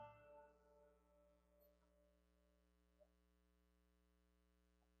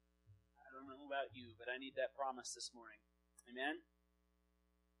about you, but I need that promise this morning. Amen?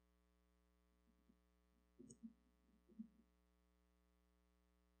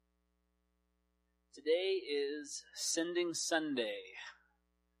 Today is Sending Sunday,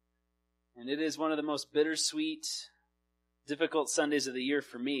 and it is one of the most bittersweet, difficult Sundays of the year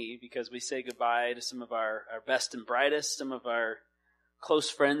for me because we say goodbye to some of our best and brightest, some of our close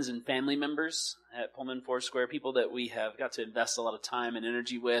friends and family members at Pullman Foursquare, people that we have got to invest a lot of time and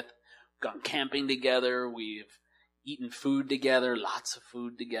energy with. We've gone camping together, we've eaten food together, lots of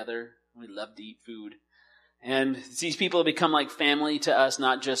food together. We love to eat food. And these people have become like family to us,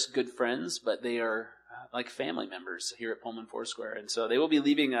 not just good friends, but they are like family members here at Pullman Foursquare. And so they will be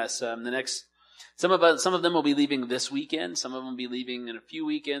leaving us some of them will be leaving this weekend, some of them will be leaving in a few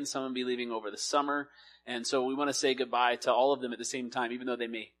weekends, some will be leaving over the summer. And so we want to say goodbye to all of them at the same time, even though they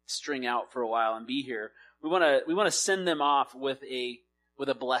may string out for a while and be here. We want to send them off with a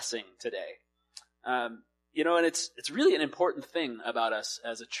blessing today. And it's really an important thing about us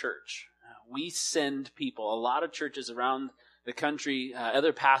as a church. We send people, a lot of churches around the country,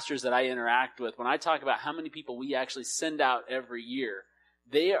 other pastors that I interact with, when I talk about how many people we actually send out every year,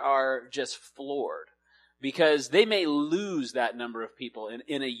 they are just floored because they may lose that number of people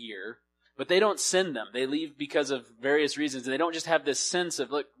in a year, but they don't send them. They leave because of various reasons, and they don't just have this sense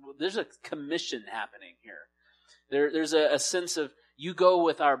of, look, there's a commission happening here. There's a sense of, you go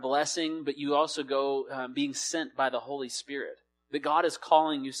with our blessing, but you also go being sent by the Holy Spirit. That God is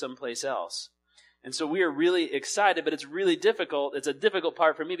calling you someplace else. And so we are really excited, but it's really difficult. It's a difficult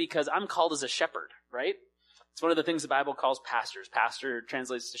part for me because I'm called as a shepherd, right? It's one of the things the Bible calls pastors. Pastor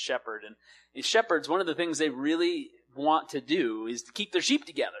translates to shepherd. And shepherds, one of the things they really want to do is to keep their sheep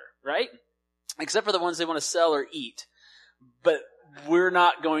together, right? Except for the ones they want to sell or eat. But we're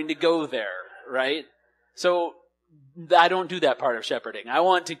not going to go there, right? So I don't do that part of shepherding. I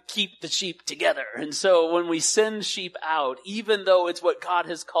want to keep the sheep together. And so when we send sheep out, even though it's what God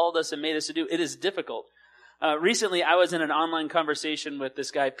has called us and made us to do, it is difficult. Recently, I was in an online conversation with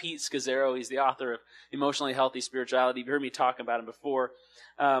this guy, Pete Scazzaro. He's the author of Emotionally Healthy Spirituality. You've heard me talk about him before.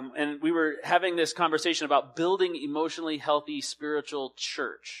 And we were having this conversation about building emotionally healthy spiritual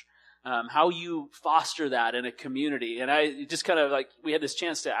church. How you foster that in a community. And I just kind of we had this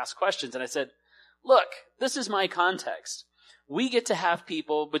chance to ask questions. And I said, look, this is my context. We get to have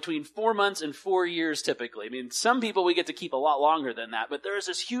people between 4 months and 4 years typically. I mean, some people we get to keep a lot longer than that, but there's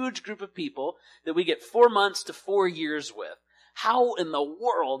this huge group of people that we get 4 months to 4 years with. How in the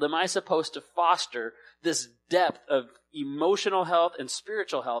world am I supposed to foster this depth of emotional health and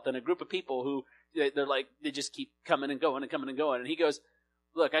spiritual health in a group of people who they just keep coming and going and coming and going? And he goes,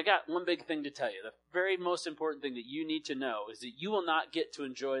 look, I got one big thing to tell you. The very most important thing that you need to know is that you will not get to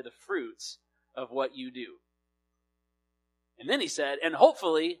enjoy the fruits of what you do. And then he said, and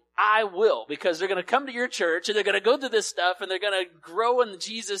hopefully I will, because they're going to come to your church and they're going to go through this stuff and they're going to grow in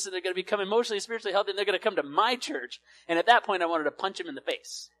Jesus and they're going to become emotionally, spiritually healthy and they're going to come to my church. And at that point I wanted to punch him in the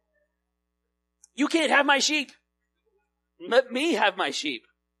face. You can't have my sheep. Let me have my sheep.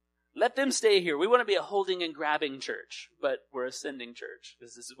 Let them stay here. We want to be a holding and grabbing church, but we're a sending church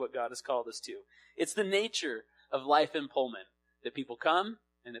because this is what God has called us to. It's the nature of life in Pullman that people come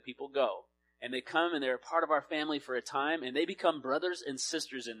and that people go. And they come and they're a part of our family for a time, and they become brothers and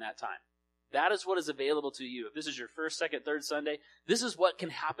sisters in that time. That is what is available to you. If this is your first, second, third Sunday, this is what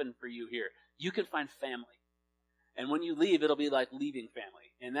can happen for you here. You can find family. And when you leave, it'll be like leaving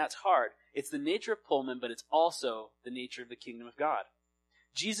family. And that's hard. It's the nature of Pullman, but it's also the nature of the kingdom of God.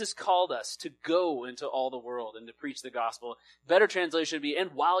 Jesus called us to go into all the world and to preach the gospel. Better translation would be, and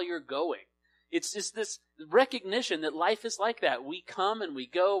while you're going. It's just this recognition that life is like that. We come and we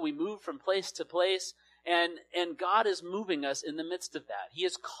go, we move from place to place, and God is moving us in the midst of that. He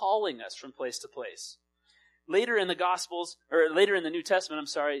is calling us from place to place. Later in the Gospels, or later in the New Testament,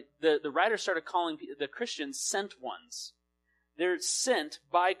 the writers started calling the Christians sent ones. They're sent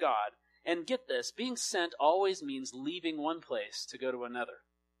by God. And get this, being sent always means leaving one place to go to another.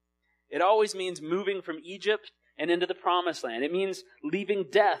 It always means moving from Egypt and into the promised land. It means leaving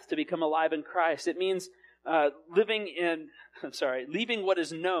death to become alive in Christ. It means leaving what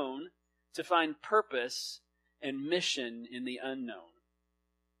is known to find purpose and mission in the unknown.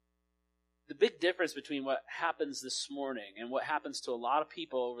 The big difference between what happens this morning and what happens to a lot of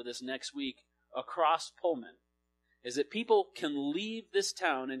people over this next week across Pullman is that people can leave this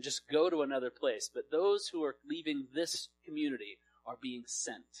town and just go to another place, but those who are leaving this community are being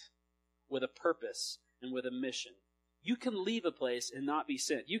sent with a purpose and with a mission. You can leave a place and not be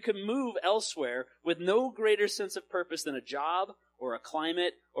sent. You can move elsewhere with no greater sense of purpose than a job or a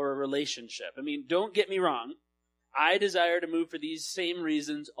climate or a relationship. I mean, don't get me wrong. I desire to move for these same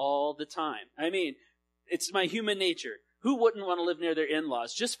reasons all the time. I mean, it's my human nature. Who wouldn't want to live near their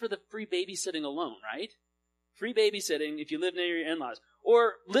in-laws just for the free babysitting alone, right? Free babysitting if you live near your in-laws.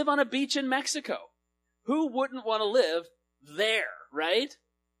 Or live on a beach in Mexico. Who wouldn't want to live there, right?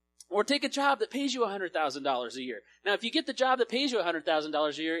 Or take a job that pays you $100,000 a year. Now, if you get the job that pays you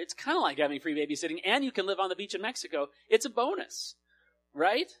 $100,000 a year, it's kind of like having free babysitting, and you can live on the beach in Mexico. It's a bonus,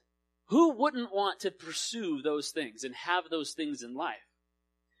 right? Who wouldn't want to pursue those things and have those things in life?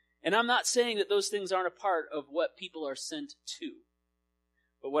 And I'm not saying that those things aren't a part of what people are sent to.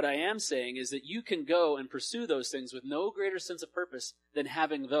 But what I am saying is that you can go and pursue those things with no greater sense of purpose than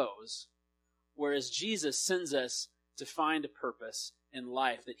having those, whereas Jesus sends us to find a purpose in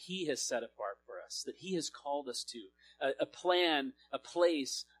life that he has set apart for us, that he has called us to, a plan, a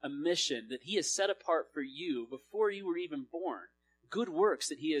place, a mission that he has set apart for you before you were even born, good works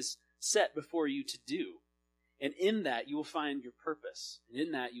that he has set before you to do. And in that, you will find your purpose. And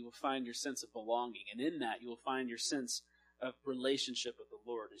in that, you will find your sense of belonging. And in that, you will find your sense of relationship with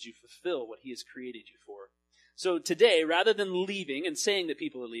the Lord as you fulfill what he has created you for. So today, rather than leaving and saying that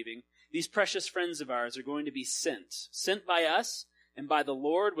people are leaving, these precious friends of ours are going to be sent by us and by the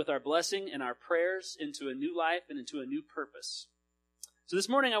Lord with our blessing and our prayers into a new life and into a new purpose. So this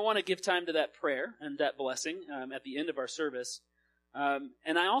morning, I want to give time to that prayer and that blessing at the end of our service.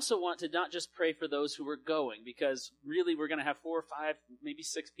 And I also want to not just pray for those who are going, because really we're going to have 4 or 5, maybe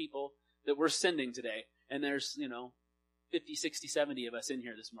 6 people that we're sending today. And there's, 50, 60, 70 of us in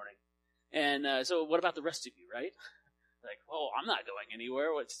here this morning. And so what about the rest of you, right? Like, well, I'm not going anywhere,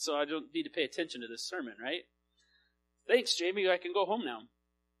 so I don't need to pay attention to this sermon, right? Thanks, Jamie, I can go home now.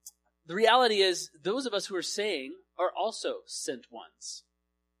 The reality is, those of us who are saying are also sent ones.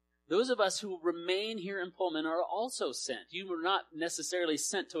 Those of us who remain here in Pullman are also sent. You were not necessarily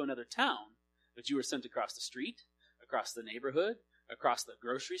sent to another town, but you were sent across the street, across the neighborhood, across the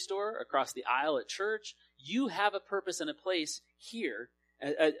grocery store, across the aisle at church. You have a purpose and a place here,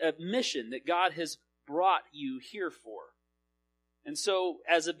 a mission that God has brought you here for. And so,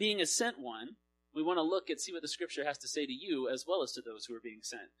 as being a sent one, we want to look and see what the Scripture has to say to you as well as to those who are being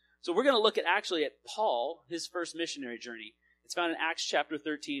sent. So we're going to look at Paul, his first missionary journey. It's found in Acts chapter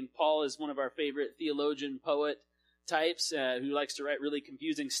 13. Paul is one of our favorite theologian, poet types who likes to write really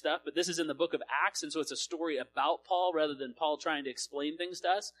confusing stuff. But this is in the book of Acts, and so it's a story about Paul rather than Paul trying to explain things to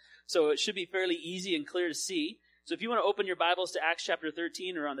us. So it should be fairly easy and clear to see. So if you want to open your Bibles to Acts chapter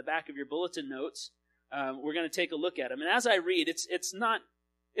 13 or on the back of your bulletin notes, we're going to take a look at them. And as I read, it's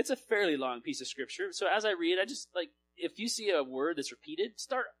a fairly long piece of Scripture. So as I read, if you see a word that's repeated,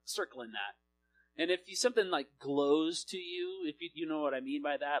 start circling that. And if something glows to you, if you know what I mean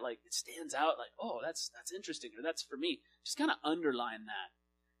by that, it stands out, oh, that's interesting, or that's for me, just kind of underline that.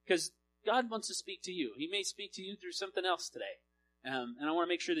 Because God wants to speak to you. He may speak to you through something else today. And I want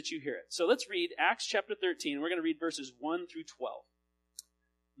to make sure that you hear it. So let's read Acts chapter 13. We're going to read verses 1 through 12.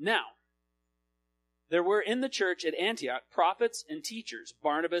 Now, there were in the church at Antioch prophets and teachers,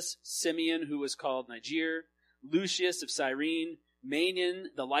 Barnabas, Simeon, who was called Niger, Lucius of Cyrene, Manaen,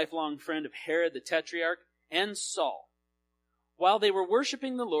 the lifelong friend of Herod the Tetrarch, and Saul. While they were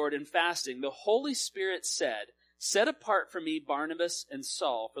worshiping the Lord and fasting, the Holy Spirit said, "Set apart for me Barnabas and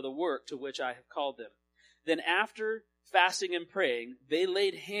Saul for the work to which I have called them." Then after fasting and praying, they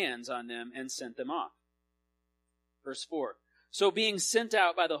laid hands on them and sent them off. Verse 4. So being sent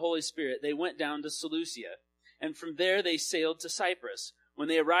out by the Holy Spirit, they went down to Seleucia, and from there they sailed to Cyprus. When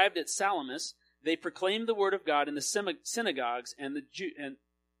they arrived at Salamis, they proclaimed the word of God in the synagogues and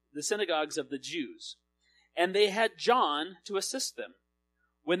the synagogues of the Jews. And they had John to assist them.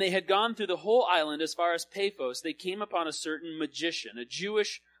 When they had gone through the whole island as far as Paphos, they came upon a certain magician, a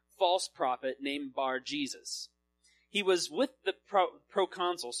Jewish false prophet named Bar-Jesus. He was with the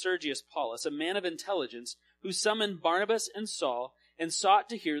proconsul Sergius Paulus, a man of intelligence, who summoned Barnabas and Saul and sought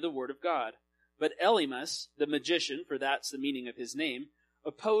to hear the word of God. But Elymas, the magician, for that's the meaning of his name,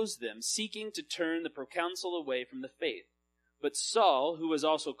 opposed them, seeking to turn the proconsul away from the faith. But Saul, who was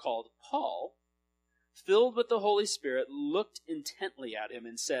also called Paul, filled with the Holy Spirit, looked intently at him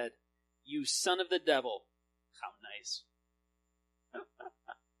and said, "You son of the devil." How nice.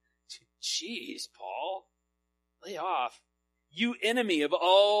 Jeez, Paul. Lay off. "You enemy of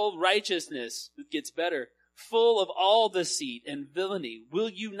all righteousness," it gets better, "full of all deceit and villainy, will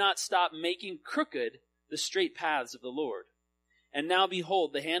you not stop making crooked the straight paths of the Lord? And now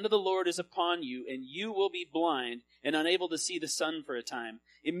behold, the hand of the Lord is upon you, and you will be blind and unable to see the sun for a time."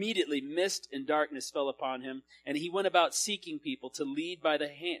 Immediately mist and darkness fell upon him, and he went about seeking people to lead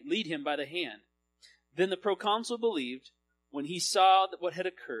him by the hand. Then the proconsul believed when he saw what had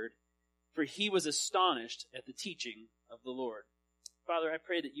occurred, for he was astonished at the teaching of the Lord. Father, I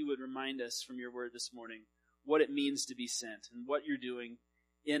pray that you would remind us from your word this morning what it means to be sent and what you're doing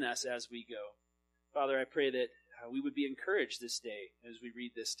in us as we go. Father, I pray that we would be encouraged this day as we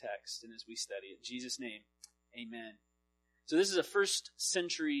read this text and as we study it. In Jesus' name, amen. So this is a first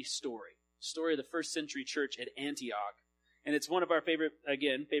century story of the first century church at Antioch. And it's one of our favorite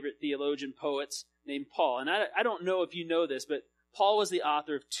theologian poets named Paul. And I don't know if you know this, but Paul was the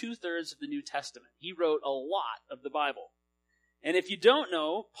author of 2/3 of the New Testament. He wrote a lot of the Bible. And if you don't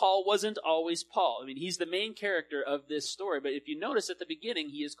know, Paul wasn't always Paul. I mean, he's the main character of this story. But if you notice at the beginning,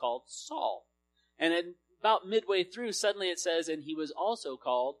 he is called Saul. And then about midway through, suddenly it says, and he was also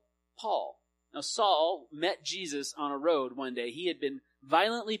called Paul. Now, Saul met Jesus on a road one day. He had been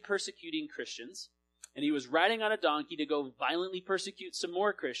violently persecuting Christians, and he was riding on a donkey to go violently persecute some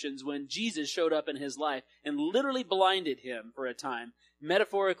more Christians when Jesus showed up in his life and literally blinded him for a time,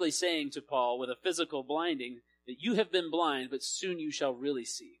 metaphorically saying to Paul with a physical blinding that you have been blind, but soon you shall really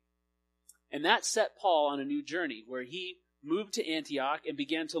see. And that set Paul on a new journey where he moved to Antioch and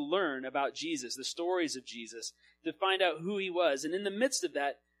began to learn about Jesus, the stories of Jesus, to find out who he was. And in the midst of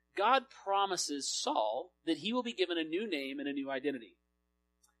that, God promises Saul that he will be given a new name and a new identity.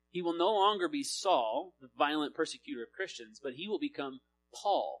 He will no longer be Saul, the violent persecutor of Christians, but he will become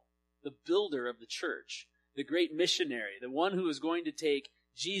Paul, the builder of the church, the great missionary, the one who is going to take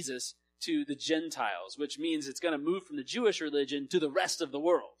Jesus to the Gentiles, which means it's going to move from the Jewish religion to the rest of the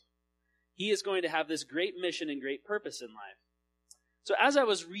world. He is going to have this great mission and great purpose in life. So as I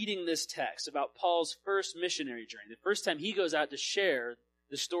was reading this text about Paul's first missionary journey, the first time he goes out to share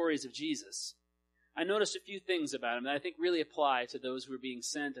the stories of Jesus, I noticed a few things about him that I think really apply to those who are being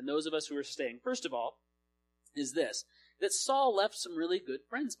sent and those of us who are staying. First of all, is this, that Saul left some really good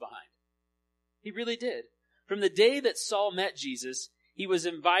friends behind. He really did. From the day that Saul met Jesus, he was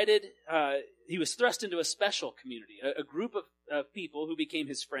invited, he was thrust into a special community, a group of people who became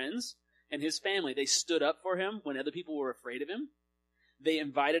his friends and his family. They stood up for him when other people were afraid of him. They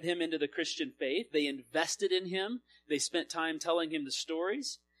invited him into the Christian faith. They invested in him. They spent time telling him the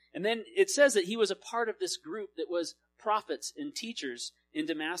stories. And then it says that he was a part of this group that was prophets and teachers in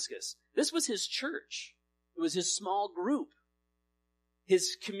Damascus. This was his church. It was his small group,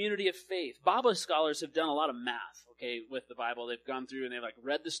 his community of faith. Bible scholars have done a lot of math, with the Bible. They've gone through and they've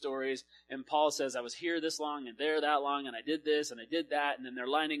read the stories, and Paul says, I was here this long and there that long, and I did this and I did that, and then they're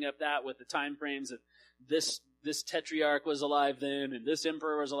lining up that with the time frames of this tetrarch was alive then, and this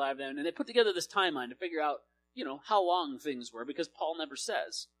emperor was alive then, and they put together this timeline to figure out, how long things were, because Paul never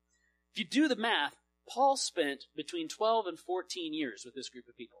says. If you do the math, Paul spent between 12 and 14 years with this group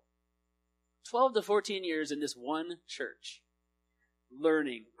of people. 12 to 14 years in this one church.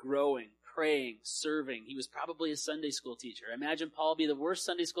 Learning, growing, praying, serving. He was probably a Sunday school teacher. I imagine Paul would be the worst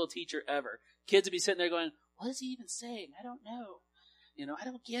Sunday school teacher ever. Kids would be sitting there going, what is he even saying? I don't know. I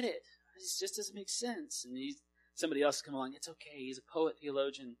don't get it. It just doesn't make sense. And somebody else come along. It's okay. He's a poet,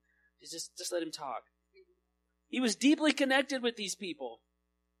 theologian. Just let him talk. He was deeply connected with these people.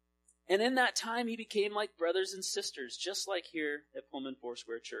 And in that time, he became like brothers and sisters, just like here at Pullman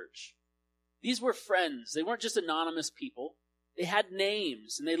Foursquare Church. These were friends. They weren't just anonymous people. They had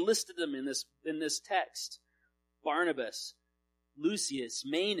names, and they listed them in this text. Barnabas, Lucius,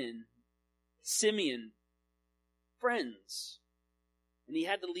 Manaen, Simeon, friends. And he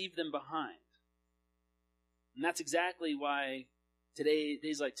had to leave them behind. And that's exactly why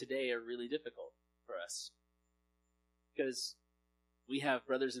days like today are really difficult for us. Because we have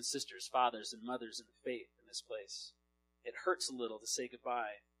brothers and sisters, fathers and mothers in the faith in this place. It hurts a little to say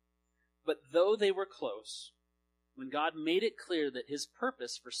goodbye. But though they were close, when God made it clear that his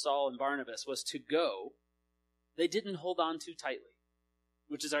purpose for Saul and Barnabas was to go, they didn't hold on too tightly,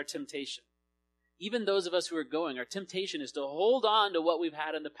 which is our temptation. Even those of us who are going, our temptation is to hold on to what we've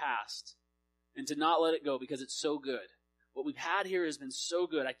had in the past and to not let it go because it's so good. What we've had here has been so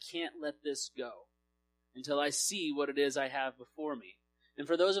good, I can't let this go until I see what it is I have before me. And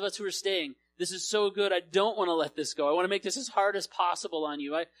for those of us who are staying, this is so good, I don't want to let this go. I want to make this as hard as possible on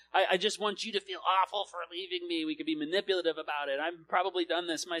you. I just want you to feel awful for leaving me. We could be manipulative about it. I've probably done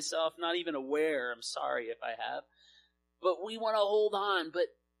this myself, not even aware. I'm sorry if I have. But we want to hold on. But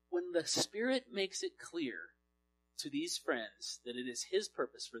when the Spirit makes it clear to these friends that it is his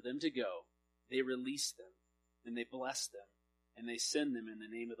purpose for them to go, they release them and they bless them and they send them in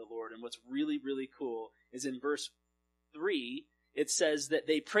the name of the Lord. And what's really, really cool is in verse 3, it says that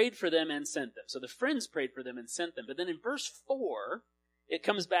they prayed for them and sent them. So the friends prayed for them and sent them. But then in verse 4, it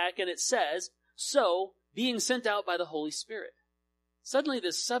comes back and it says, so being sent out by the Holy Spirit. Suddenly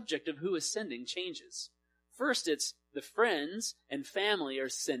the subject of who is sending changes. First it's the friends and family are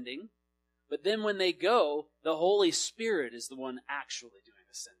sending. But then when they go, the Holy Spirit is the one actually doing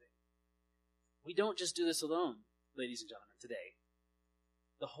the sending. We don't just do this alone, ladies and gentlemen, today.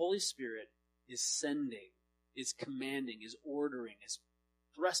 The Holy Spirit is sending, is commanding, is ordering, is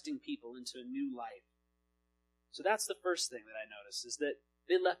thrusting people into a new life. So that's the first thing that I noticed, is that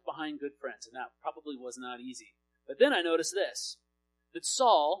they left behind good friends, and that probably was not easy. But then I noticed this, that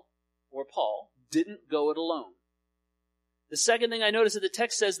Saul, or Paul, didn't go it alone. The second thing I noticed is the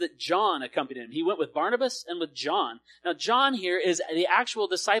text says that John accompanied him. He went with Barnabas and with John. Now, John here is the actual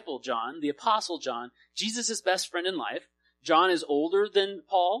disciple John, the apostle John, Jesus' best friend in life. John is older than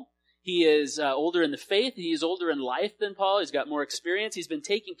Paul. He is older in the faith. He is older in life than Paul. He's got more experience. He's been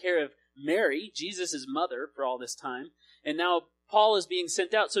taking care of Mary, Jesus' mother, for all this time. And now Paul is being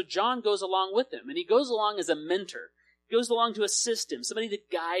sent out. So John goes along with him. And he goes along as a mentor. He goes along to assist him, somebody to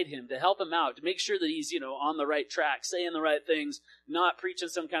guide him, to help him out, to make sure that he's, on the right track, saying the right things, not preaching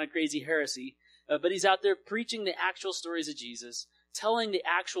some kind of crazy heresy. But he's out there preaching the actual stories of Jesus, telling the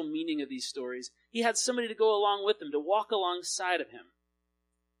actual meaning of these stories. He had somebody to go along with him, to walk alongside of him.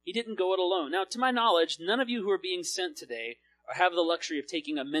 He didn't go it alone. Now, to my knowledge, none of you who are being sent today have the luxury of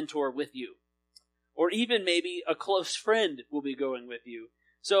taking a mentor with you. Or even maybe a close friend will be going with you.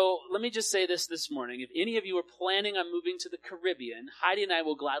 So let me just say this morning. If any of you are planning on moving to the Caribbean, Heidi and I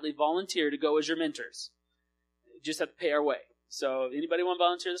will gladly volunteer to go as your mentors. You just have to pay our way. So anybody want to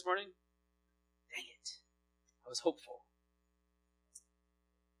volunteer this morning? Dang it. I was hopeful.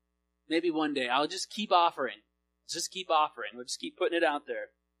 Maybe one day. I'll just keep offering. We'll just keep putting it out there.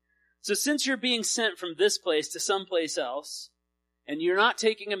 So since you're being sent from this place to someplace else, and you're not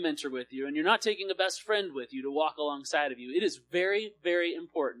taking a mentor with you, and you're not taking a best friend with you to walk alongside of you, it is very, very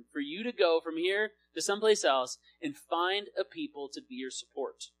important for you to go from here to someplace else and find a people to be your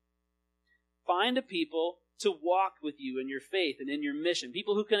support. Find a people to walk with you in your faith and in your mission.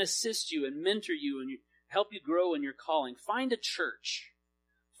 People who can assist you and mentor you and help you grow in your calling. Find a church.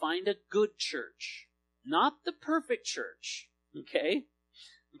 Find a good church. Not the perfect church. Okay?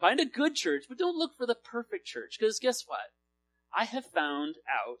 Find a good church, but don't look for the perfect church. Because guess what? I have found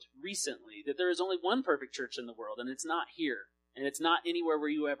out recently that there is only one perfect church in the world, and it's not here. And it's not anywhere where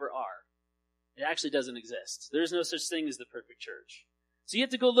you ever are. It actually doesn't exist. There's no such thing as the perfect church. So you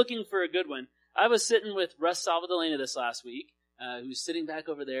have to go looking for a good one. I was sitting with Russ Salvadolena this last week, who's sitting back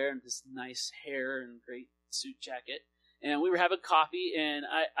over there in this nice hair and great suit jacket. And we were having coffee, and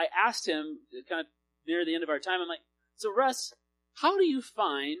I asked him, kind of near the end of our time, I'm like, so Russ, how do you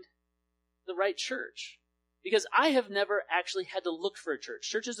find the right church? Because I have never actually had to look for a church.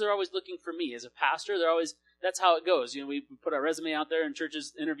 Churches are always looking for me. As a pastor, that's how it goes. We put our resume out there and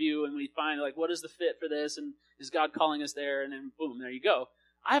churches interview and we find what is the fit for this and is God calling us there? And then boom, there you go.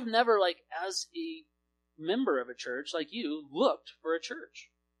 I've never as a member of a church like you, looked for a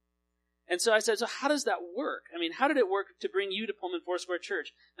church. And so I said, so how does that work? I mean, how did it work to bring you to Pullman Foursquare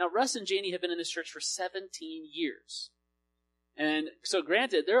Church? Now, Russ and Janie have been in this church for 17 years. And so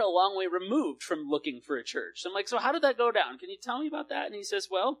granted, they're a long way removed from looking for a church. So I'm like, so how did that go down? Can you tell me about that? And he says,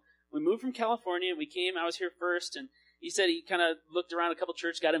 well, we moved from California and I was here first. And he said he kind of looked around a couple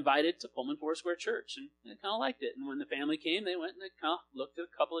churches, got invited to Pullman Foursquare Church and they kind of liked it. And when the family came, they went and they kind of looked at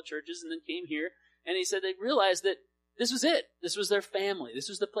a couple of churches and then came here. And he said they realized that this was it. This was their family. This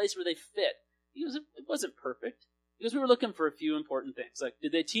was the place where they fit. It wasn't perfect because we were looking for a few important things.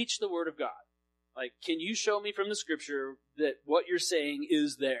 Did they teach the Word of God? Can you show me from the Scripture that what you're saying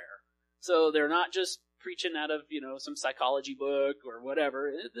is there? So they're not just preaching out of, some psychology book or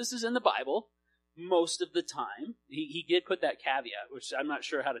whatever. This is in the Bible most of the time. He did put that caveat, which I'm not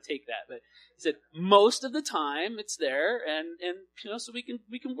sure how to take that, but he said most of the time it's there and so we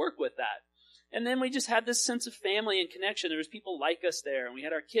can work with that. And then we just had this sense of family and connection. There was people like us there and we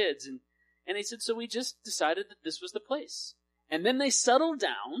had our kids and he said, so we just decided that this was the place. And then they settled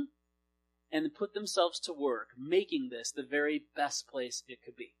down and put themselves to work, making this the very best place it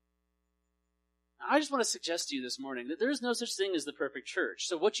could be. I just want to suggest to you this morning that there is no such thing as the perfect church.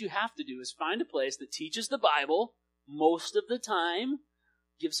 So what you have to do is find a place that teaches the Bible most of the time,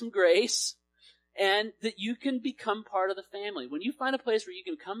 give some grace, and that you can become part of the family. When you find a place where you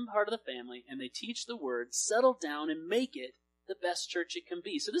can become part of the family and they teach the Word, settle down and make it the best church it can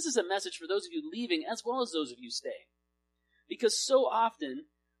be. So this is a message for those of you leaving as well as those of you staying. Because so often,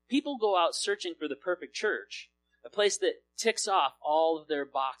 people go out searching for the perfect church, a place that ticks off all of their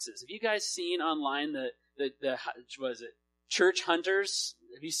boxes. Have you guys seen online the what is it, Church Hunters?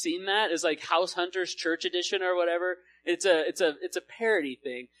 Have you seen that? It's like House Hunters Church Edition or whatever. It's a parody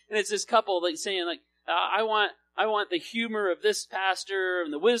thing, and it's this couple saying I want I want the humor of this pastor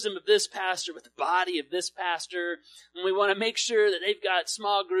and the wisdom of this pastor with the body of this pastor. And we want to make sure that they've got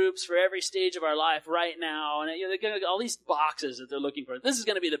small groups for every stage of our life right now. And they're going to all these boxes that they're looking for. This is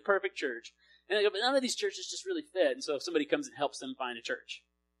going to be the perfect church. And they go, but none of these churches just really fit. And so if somebody comes and helps them find a church,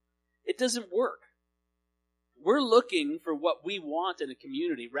 it doesn't work. We're looking for what we want in a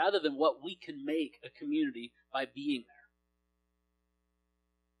community rather than what we can make a community by being there.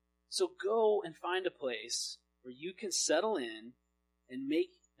 So go and find a place where you can settle in and make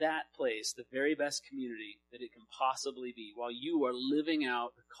that place the very best community that it can possibly be while you are living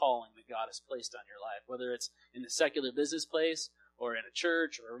out the calling that God has placed on your life, whether it's in the secular business place or in a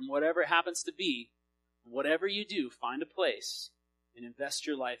church or whatever it happens to be. Whatever you do, find a place and invest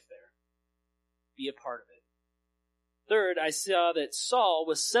your life there. Be a part of it. Third, I saw that Saul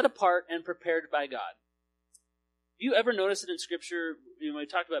was set apart and prepared by God. You ever notice that in Scripture, when we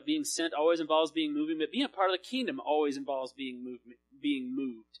talked about being sent always involves being moving, but being a part of the kingdom always involves being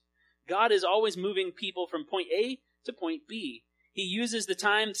moved. God is always moving people from point A to point B. He uses the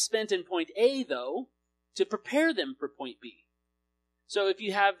time spent in point A, though, to prepare them for point B. So if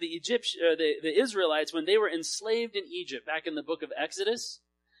you have the Israelites, when they were enslaved in Egypt back in the book of Exodus,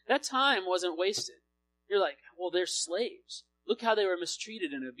 that time wasn't wasted. You're like, well, they're slaves. Look how they were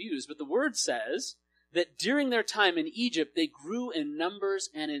mistreated and abused. But the word says that during their time in Egypt, they grew in numbers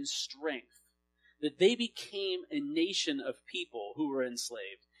and in strength, that they became a nation of people who were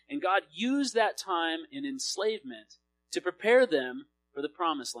enslaved. And God used that time in enslavement to prepare them for the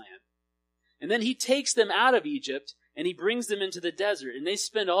promised land. And then he takes them out of Egypt and he brings them into the desert. And they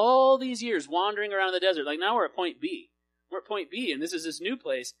spend all these years wandering around the desert. Like now we're at point B. We're at point B and this is this new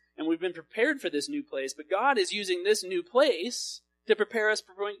place. And we've been prepared for this new place. But God is using this new place to prepare us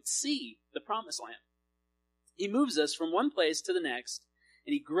for point C, the promised land. He moves us from one place to the next,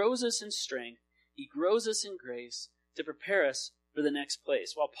 and he grows us in strength. He grows us in grace to prepare us for the next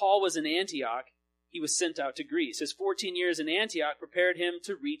place. While Paul was in Antioch, he was sent out to Greece. His 14 years in Antioch prepared him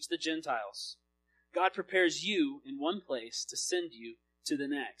to reach the Gentiles. God prepares you in one place to send you to the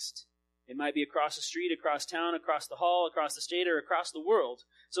next. It might be across the street, across town, across the hall, across the state, or across the world.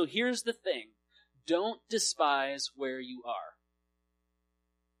 So here's the thing. Don't despise where you are.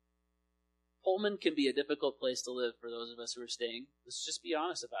 Pullman can be a difficult place to live for those of us who are staying. Let's just be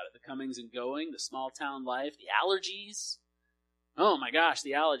honest about it. The comings and going, the small town life, the allergies. Oh my gosh,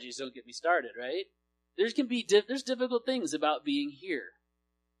 the allergies don't get me started, right? There's difficult things about being here.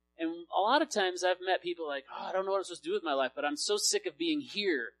 And a lot of times I've met people like, I don't know what I'm supposed to do with my life, but I'm so sick of being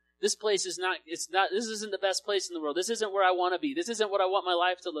here. This place is this isn't the best place in the world. This isn't where I want to be. This isn't what I want my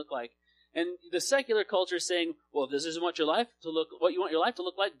life to look like. And the secular culture is saying, well, if this isn't what you want your life to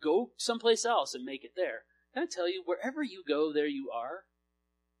look like, go someplace else and make it there. Can I tell you, wherever you go, there you are.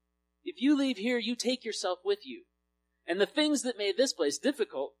 If you leave here, you take yourself with you. And the things that made this place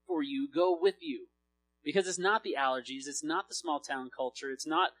difficult for you go with you. Because it's not the allergies, it's not the small town culture, it's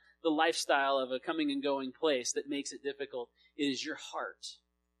not the lifestyle of a coming and going place that makes it difficult. It is your heart.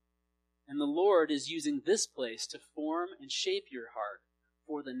 And the Lord is using this place to form and shape your heart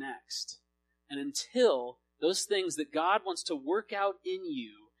for the next. And until those things that God wants to work out in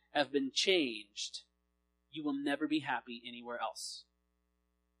you have been changed, you will never be happy anywhere else.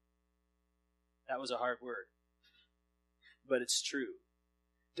 That was a hard word, but it's true.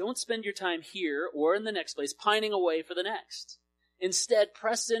 Don't spend your time here or in the next place pining away for the next. Instead,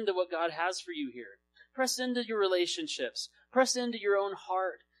 press into what God has for you here. Press into your relationships. Press into your own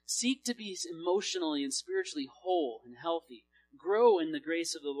heart. Seek to be emotionally and spiritually whole and healthy. Grow in the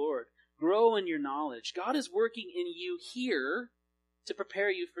grace of the Lord. Grow in your knowledge. God is working in you here to prepare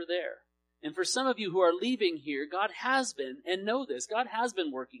you for there. And for some of you who are leaving here, God has been, and know this, God has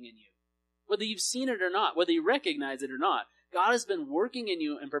been working in you. Whether you've seen it or not, whether you recognize it or not, God has been working in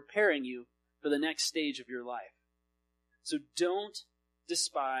you and preparing you for the next stage of your life. So don't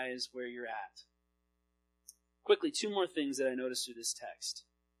despise where you're at. Quickly, two more things that I noticed through this text.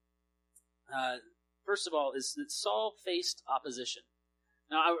 First of all, is that Saul faced opposition.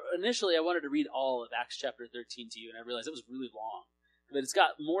 Now, initially, I wanted to read all of Acts chapter 13 to you, and I realized it was really long. But it's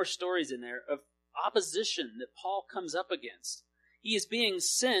got more stories in there of opposition that Paul comes up against. He is being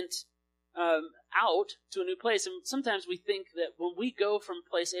sent out to a new place, and sometimes we think that when we go from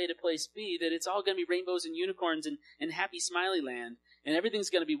place A to place B, that it's all going to be rainbows and unicorns and happy smiley land, and everything's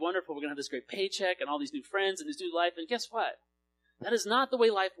going to be wonderful. We're going to have this great paycheck and all these new friends and this new life, and guess what? That is not the way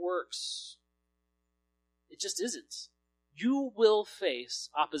life works. It just isn't. You will face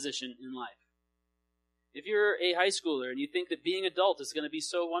opposition in life. If you're a high schooler and you think that being adult is going to be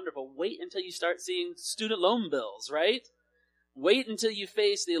so wonderful, wait until you start seeing student loan bills, right? Wait until you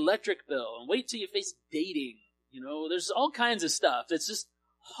face the electric bill, and wait till you face dating There's all kinds of stuff that's just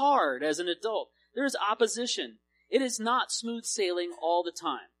hard as an adult. There's opposition. It is not smooth sailing all the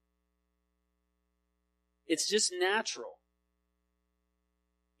time. It's just natural.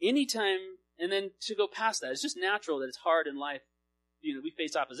 Anytime, and then to go past that, it's just natural that it's hard in life. We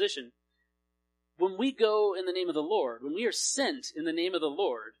face opposition. When we go in the name of the Lord, when we are sent in the name of the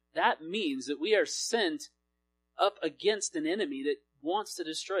Lord, that means that we are sent up against an enemy that wants to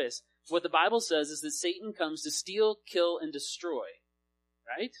destroy us. What the Bible says is that Satan comes to steal, kill, and destroy.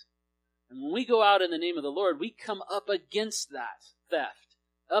 Right? And when we go out in the name of the Lord, we come up against that theft,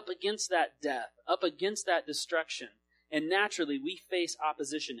 up against that death, up against that destruction. And naturally, we face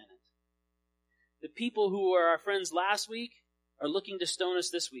opposition in it. The people who were our friends last week are looking to stone us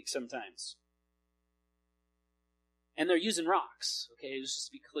this week sometimes. And they're using rocks, okay, just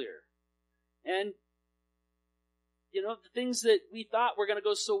to be clear. And, the things that we thought were going to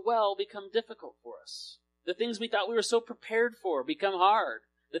go so well become difficult for us. The things we thought we were so prepared for become hard.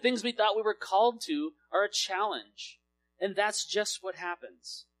 The things we thought we were called to are a challenge. And that's just what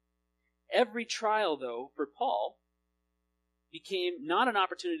happens. Every trial, though, for Paul, became not an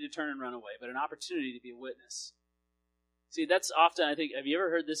opportunity to turn and run away, but an opportunity to be a witness. See, that's often, I think, have you ever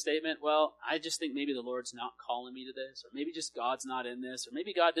heard this statement? Well, I just think maybe the Lord's not calling me to this, or maybe just God's not in this, or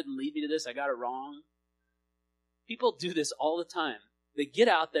maybe God didn't lead me to this, I got it wrong. People do this all the time. They get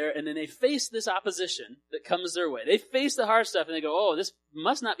out there and then they face this opposition that comes their way. They face the hard stuff and they go, oh, this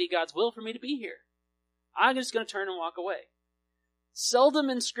must not be God's will for me to be here. I'm just going to turn and walk away. Seldom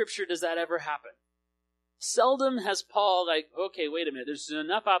in Scripture does that ever happen. Seldom has Paul okay, wait a minute, there's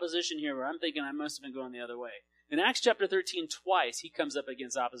enough opposition here where I'm thinking I must have been going the other way. In Acts chapter 13, twice he comes up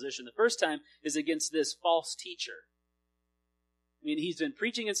against opposition. The first time is against this false teacher. He's been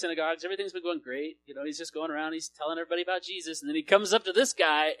preaching in synagogues, everything's been going great. He's just going around, he's telling everybody about Jesus, and then he comes up to this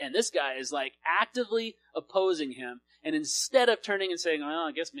guy, and this guy is actively opposing him. And instead of turning and saying, well,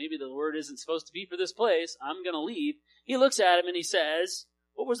 I guess maybe the word isn't supposed to be for this place, I'm going to leave, he looks at him and he says,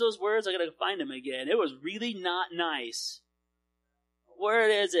 what was those words? I got to find him again. It was really not nice. Where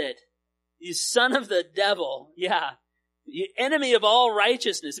is it? You son of the devil. Yeah. You enemy of all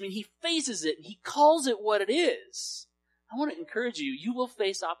righteousness. He faces it and he calls it what it is. I want to encourage you. You will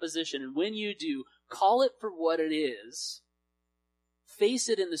face opposition. And when you do, call it for what it is. Face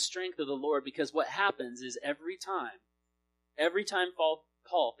it in the strength of the Lord, because what happens is every time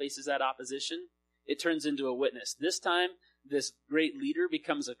Paul faces that opposition, it turns into a witness. This time, this great leader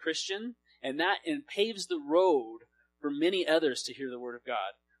becomes a Christian, and paves the road for many others to hear the word of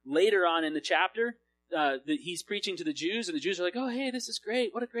God. Later on in the chapter, he's preaching to the Jews, and the Jews are like, oh, hey, this is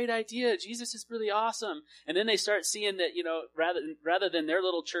great. What a great idea. Jesus is really awesome. And then they start seeing that, rather than their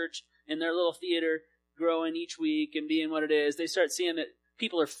little church and their little theater growing each week and being what it is, they start seeing that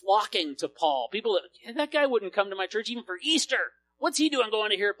people are flocking to Paul. That guy wouldn't come to my church even for Easter. What's he doing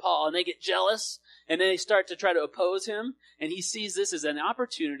going to hear Paul? And they get jealous, and then they start to try to oppose him, and he sees this as an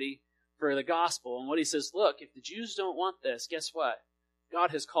opportunity for the gospel. And what he says, look, if the Jews don't want this, guess what?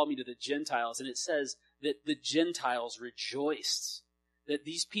 God has called me to the Gentiles, and it says that the Gentiles rejoiced. That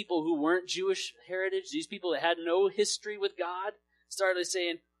these people who weren't Jewish heritage, these people that had no history with God, started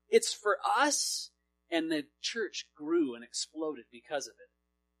saying, it's for us, and the church grew and exploded because of it.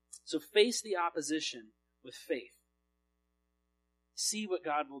 So face the opposition with faith. See what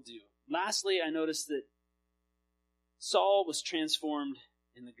God will do. Lastly, I noticed that Saul was transformed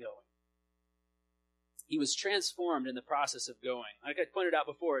in the going. He was transformed in the process of going. Like I pointed out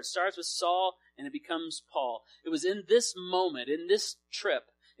before, it starts with Saul and it becomes Paul. It was in this moment, in this trip,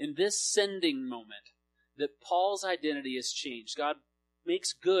 in this sending moment, that Paul's identity is changed. God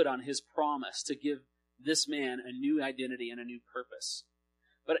makes good on his promise to give this man a new identity and a new purpose.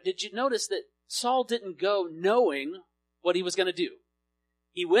 But did you notice that Saul didn't go knowing what he was going to do?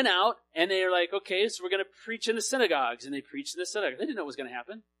 He went out and they were like, okay, so we're going to preach in the synagogues. And they preached in the synagogue. They didn't know what was going to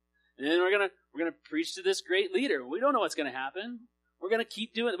happen. And then we're going to preach to this great leader. We don't know what's going to happen. We're going to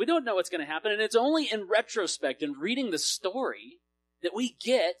keep doing it. We don't know what's going to happen. And it's only in retrospect and reading the story that we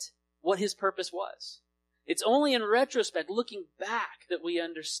get what his purpose was. It's only in retrospect, looking back, that we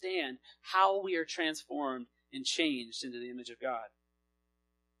understand how we are transformed and changed into the image of God.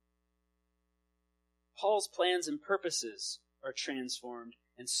 Paul's plans and purposes are transformed,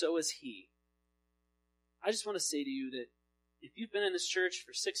 and so is he. I just want to say to you that if you've been in this church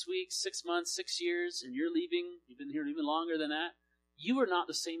for 6 weeks, 6 months, 6 years, and you've been here even longer than that, you are not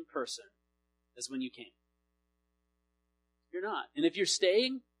the same person as when you came. You're not. And if you're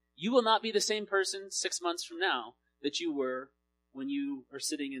staying, you will not be the same person 6 months from now that you were when you are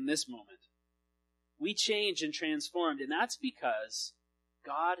sitting in this moment. We change and transformed, and that's because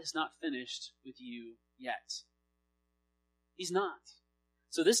God is not finished with you yet. He's not.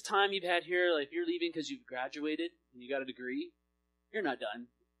 So this time you've had here, like if you're leaving because you've graduated and you got a degree, you're not done.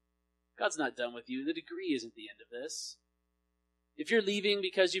 God's not done with you. The degree isn't the end of this. If you're leaving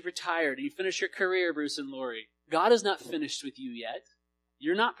because you've retired and you finished your career, Bruce and Lori, God is not finished with you yet.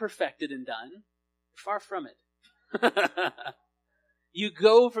 You're not perfected and done. Far from it. You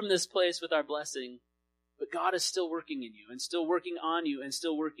go from this place with our blessing, but God is still working in you and still working on you and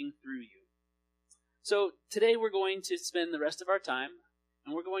still working through you. So today we're going to spend the rest of our time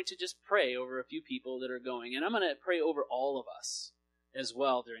and we're going to just pray over a few people that are going. And I'm going to pray over all of us as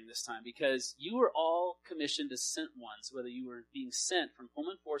well during this time, because you are all commissioned as sent ones, whether you were being sent from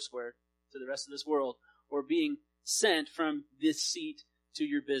Pullman Foursquare to the rest of this world or being sent from this seat to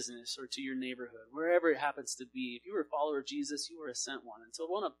your business or to your neighborhood, wherever it happens to be. If you were a follower of Jesus, you were a sent one. And so I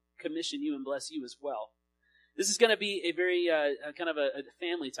want to commission you and bless you as well. This is going to be a very kind of a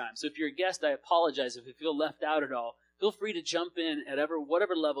family time. So if you're a guest, I apologize if you feel left out at all. Feel free to jump in at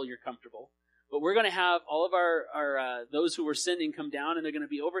whatever level you're comfortable. But we're going to have all of our those who we're sending come down, and they're going to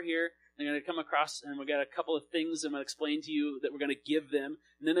be over here. They're going to come across, and we've got a couple of things I'm going to explain to you that we're going to give them.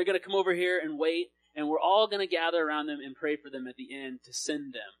 And then they're going to come over here and wait, and we're all going to gather around them and pray for them at the end to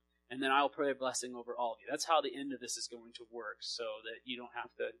send them. And then I'll pray a blessing over all of you. That's how the end of this is going to work, so that you don't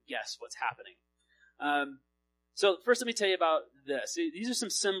have to guess what's happening. So first let me tell you about this. These are some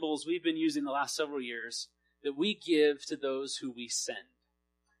symbols we've been using the last several years that we give to those who we send.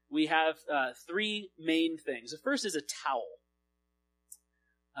 We have three main things. The first is a towel.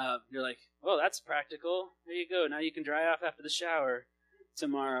 You're like, oh, that's practical. There you go. Now you can dry off after the shower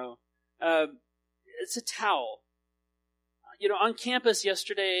tomorrow. It's a towel. On campus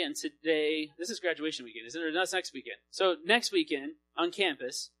yesterday and today, this is graduation weekend, isn't it? Or that's next weekend. So next weekend on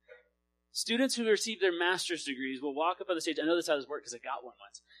campus, students who receive their master's degrees will walk up on the stage. I know this is how this works because I got one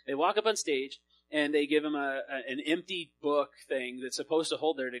once. They walk up on stage, and they give them an empty book thing that's supposed to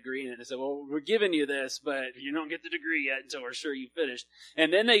hold their degree in it. They say, well, we're giving you this, but you don't get the degree yet until we're sure you finished.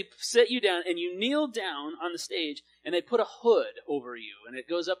 And then they sit you down, and you kneel down on the stage, and they put a hood over you. And it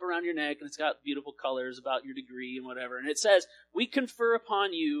goes up around your neck, and it's got beautiful colors about your degree and whatever. And it says, we confer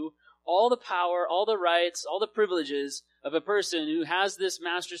upon you all the power, all the rights, all the privileges of a person who has this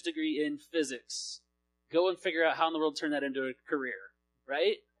master's degree in physics. Go and figure out how in the world to turn that into a career,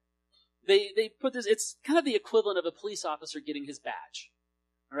 right? They put this, it's kind of the equivalent of a police officer getting his badge.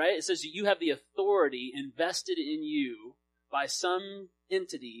 All right? It says you have the authority invested in you by some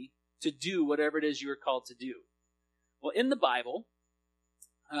entity to do whatever it is you are called to do. Well, in the Bible,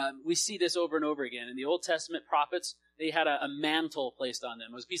 we see this over and over again. In the Old Testament prophets, they had a mantle placed on them.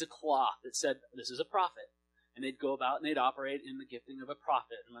 It was a piece of cloth that said, this is a prophet. And they'd go about and they'd operate in the gifting of a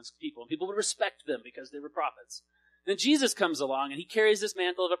prophet amongst people. And people would respect them because they were prophets. Then Jesus comes along and he carries this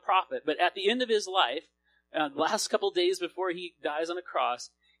mantle of a prophet. But at the end of his life, the last couple days before he dies on a cross,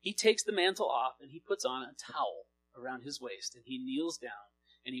 he takes the mantle off and he puts on a towel around his waist. And he kneels down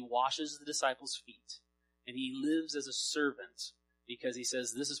and he washes the disciples' feet. And he lives as a servant because he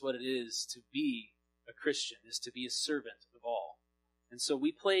says this is what it is to be a Christian, is to be a servant of all. And so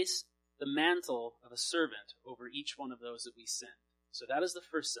we place the mantle of a servant over each one of those that we send. So that is the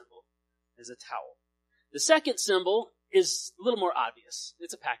first symbol, is a towel. The second symbol is a little more obvious.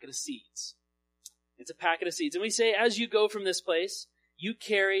 It's a packet of seeds. It's a packet of seeds. And we say, as you go from this place, you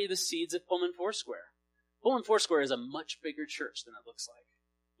carry the seeds of Pullman Foursquare. Pullman Foursquare is a much bigger church than it looks like.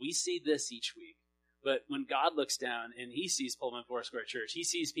 We see this each week. But when God looks down and he sees Pullman Foursquare Church, he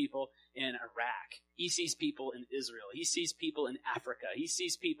sees people in Iraq. He sees people in Israel. He sees people in Africa. He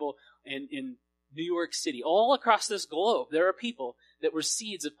sees people in New York City. All across this globe, there are people that were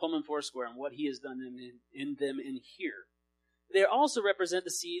seeds of Pullman Foursquare and what he has done in them in here. They also represent the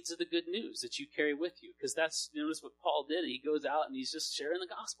seeds of the good news that you carry with you, because that's, notice what Paul did. He goes out and he's just sharing the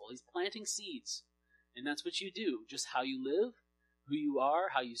gospel. He's planting seeds. And that's what you do. Just how you live, who you are,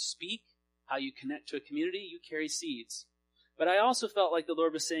 how you speak, how you connect to a community, you carry seeds. But I also felt like the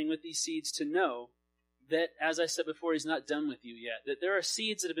Lord was saying with these seeds to know that, as I said before, he's not done with you yet. That there are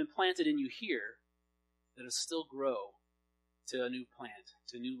seeds that have been planted in you here that will still grow to a new plant,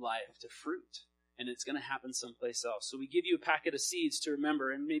 to new life, to fruit. And it's going to happen someplace else. So we give you a packet of seeds to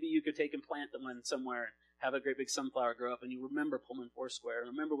remember, and maybe you could take and plant them somewhere and have a great big sunflower grow up, and you remember Pullman Foursquare,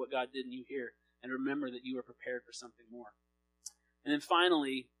 and remember what God did in you here, and remember that you are prepared for something more. And then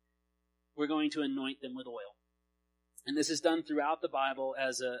finally, we're going to anoint them with oil. And this is done throughout the Bible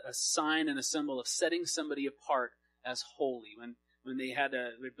as a sign and a symbol of setting somebody apart as holy. When they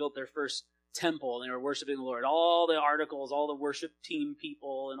built their first temple and they were worshiping the Lord, all the articles, all the worship team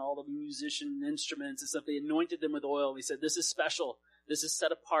people and all the musician instruments and stuff, they anointed them with oil. We said, this is special. This is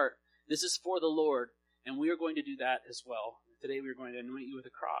set apart. This is for the Lord. And we are going to do that as well. Today we are going to anoint you with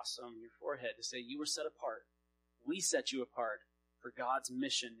a cross on your forehead to say you were set apart. We set you apart for God's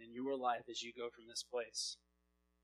mission in your life as you go from this place.